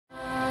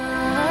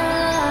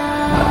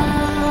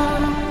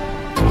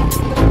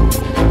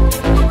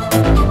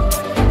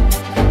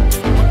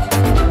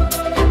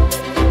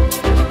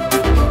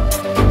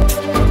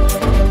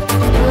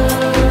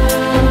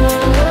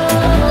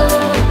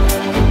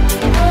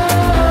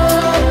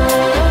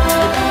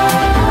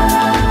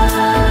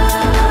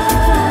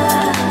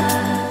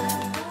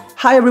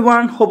Hi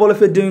everyone, hope all of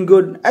you are doing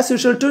good. As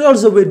usual, today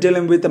also we're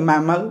dealing with a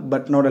mammal,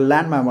 but not a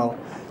land mammal.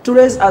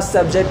 Today's our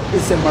subject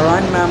is a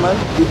marine mammal,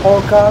 the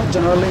orca,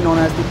 generally known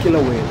as the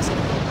killer whales.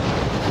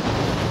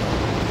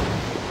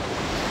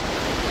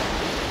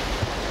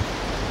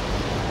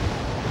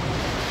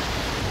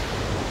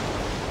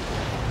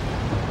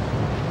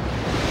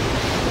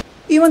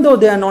 Even though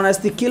they are known as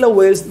the killer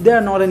whales, they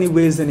are not any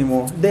whales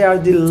anymore. They are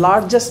the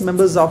largest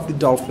members of the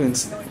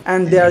dolphins,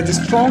 and they are the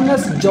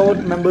strongest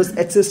jawed members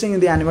existing in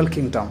the animal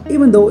kingdom.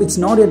 Even though it's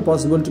not yet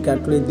possible to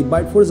calculate the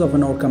bite force of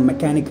an orca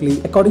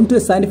mechanically, according to a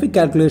scientific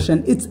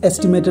calculation, it's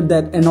estimated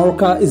that an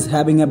orca is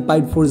having a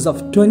bite force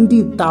of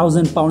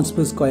 20,000 pounds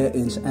per square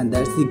inch, and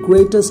that's the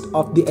greatest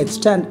of the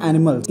extant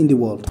animals in the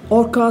world.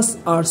 Orcas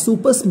are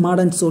super smart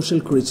and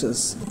social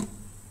creatures.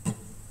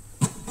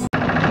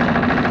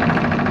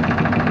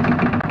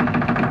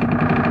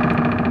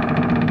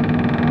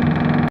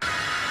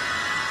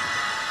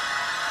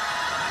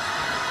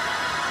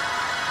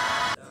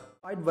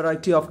 Wide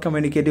variety of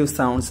communicative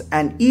sounds,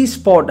 and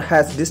each pod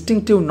has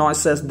distinctive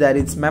noises that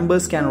its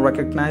members can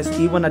recognize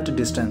even at a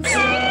distance.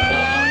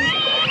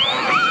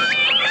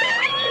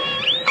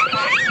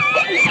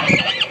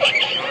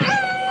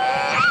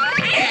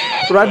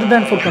 Rather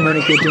than for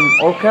communicating,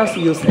 orcas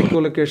use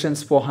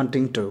echolocations for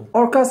hunting too.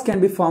 Orcas can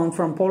be found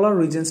from polar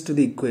regions to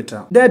the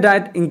equator. Their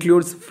diet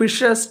includes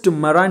fishes to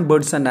marine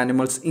birds and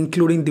animals,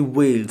 including the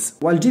whales.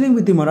 While dealing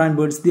with the marine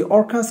birds, the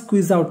orca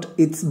squeeze out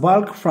its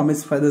bulk from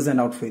its feathers and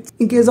outfits.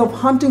 In case of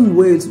hunting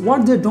whales,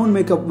 what they don't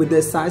make up with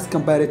their size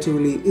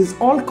comparatively is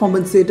all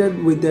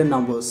compensated with their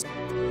numbers.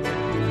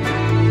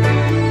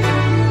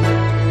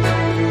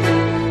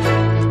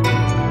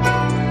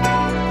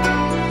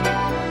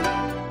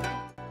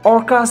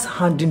 Orcas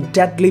hunt in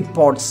deadly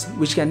pods,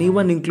 which can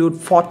even include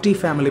 40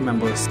 family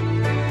members.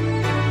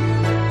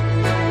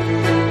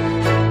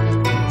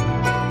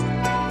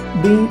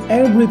 Being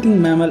air-breathing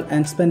mammal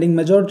and spending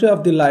majority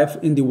of their life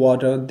in the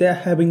water, they are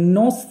having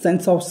no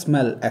sense of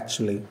smell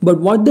actually. But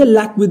what they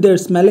lack with their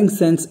smelling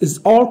sense is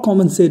all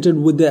compensated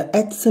with their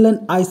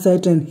excellent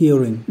eyesight and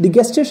hearing. The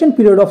gestation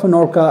period of an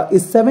orca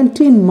is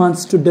 17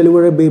 months to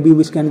deliver a baby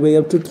which can weigh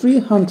up to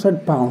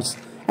 300 pounds.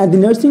 And the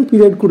nursing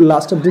period could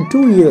last up to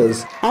 2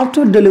 years.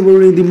 After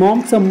delivery, the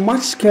moms are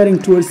much caring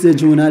towards their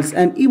juveniles,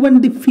 and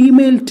even the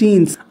female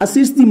teens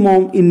assist the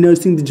mom in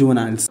nursing the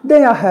juveniles.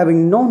 They are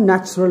having no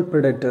natural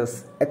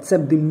predators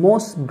except the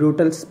most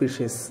brutal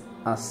species,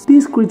 us.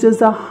 These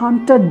creatures are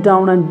hunted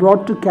down and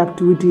brought to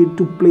captivity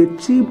to play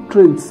cheap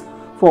tricks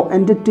for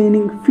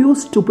entertaining few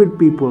stupid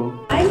people.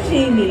 I'm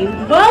Jamie.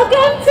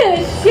 Welcome to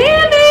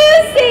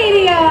Shamu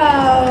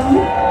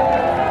Stadium!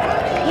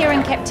 Here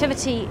in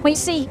captivity, we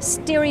see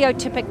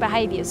stereotypic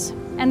behaviours,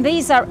 and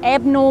these are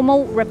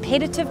abnormal,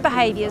 repetitive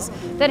behaviours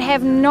that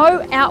have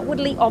no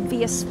outwardly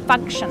obvious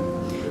function.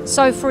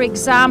 So, for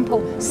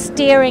example,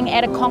 staring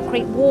at a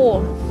concrete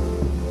wall.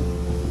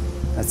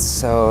 That's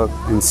so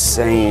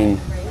insane.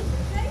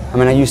 I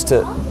mean, I used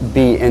to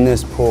be in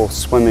this pool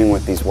swimming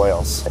with these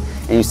whales,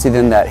 and you see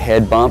then that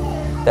head bump.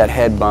 That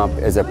head bump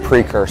is a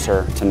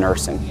precursor to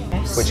nursing,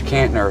 which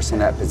can't nurse in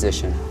that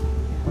position.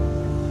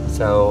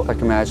 So I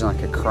can imagine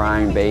like a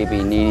crying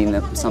baby needing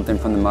something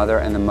from the mother,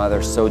 and the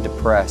mother so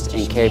depressed,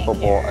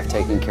 incapable of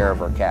taking care of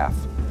her calf.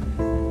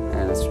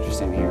 And that's what you're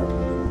seeing here.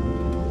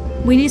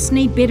 We just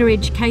need better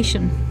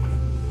education.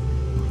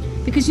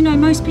 Because you know,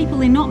 most people,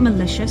 they're not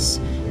malicious.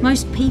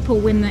 Most people,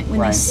 when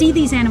they see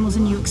these animals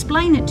and you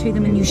explain it to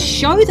them and you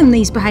show them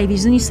these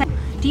behaviours and you say,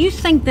 do you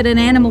think that an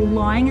animal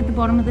lying at the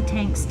bottom of the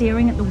tank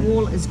staring at the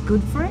wall is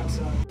good for it?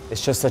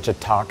 It's just such a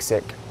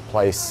toxic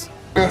place.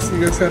 Ask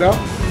you guys head out.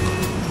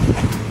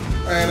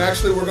 And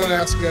actually, we're going to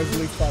ask you guys to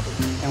leave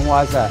property. And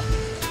why is that?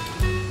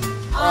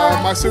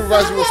 My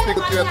supervisor will speak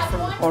with you at the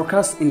front.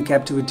 Orcas in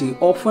captivity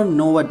often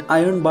gnaw at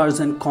iron bars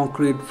and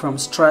concrete from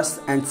stress,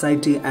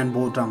 anxiety and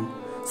boredom,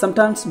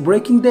 sometimes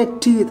breaking their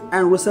teeth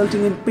and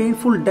resulting in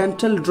painful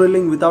dental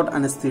drilling without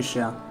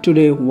anesthesia.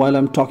 Today, while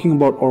I'm talking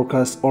about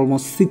orcas,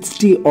 almost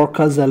 60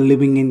 orcas are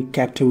living in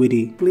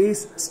captivity.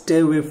 Please stay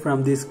away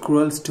from these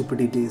cruel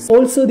stupidities.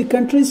 Also, the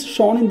countries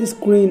shown in the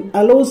screen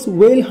allows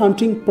whale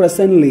hunting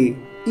presently.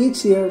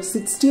 Each year,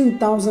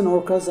 16,000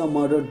 orcas are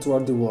murdered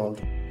throughout the world.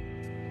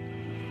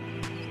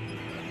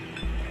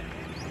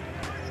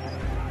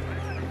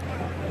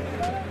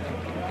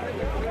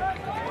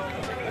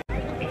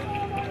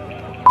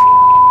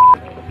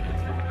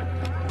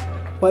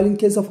 While in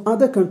case of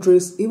other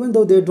countries, even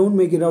though they don't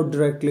make it out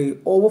directly,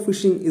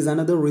 overfishing is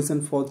another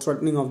reason for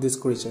threatening of these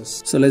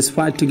creatures. So let's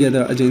fight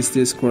together against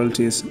these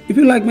cruelties. If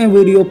you like my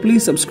video,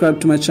 please subscribe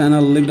to my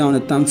channel, leave down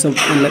a thumbs up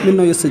and let me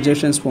know your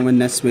suggestions for my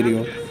next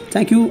video.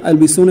 Thank you. I'll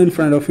be soon in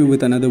front of you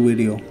with another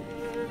video.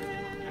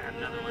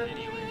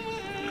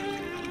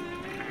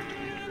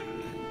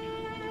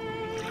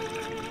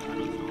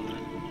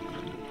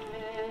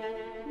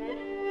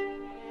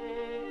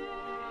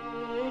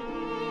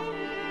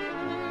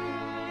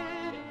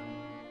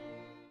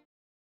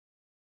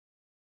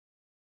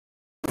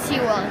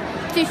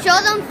 To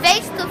show them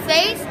face to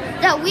face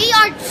that we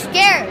aren't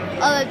scared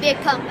of a big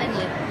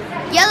company,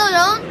 let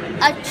alone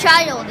a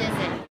child is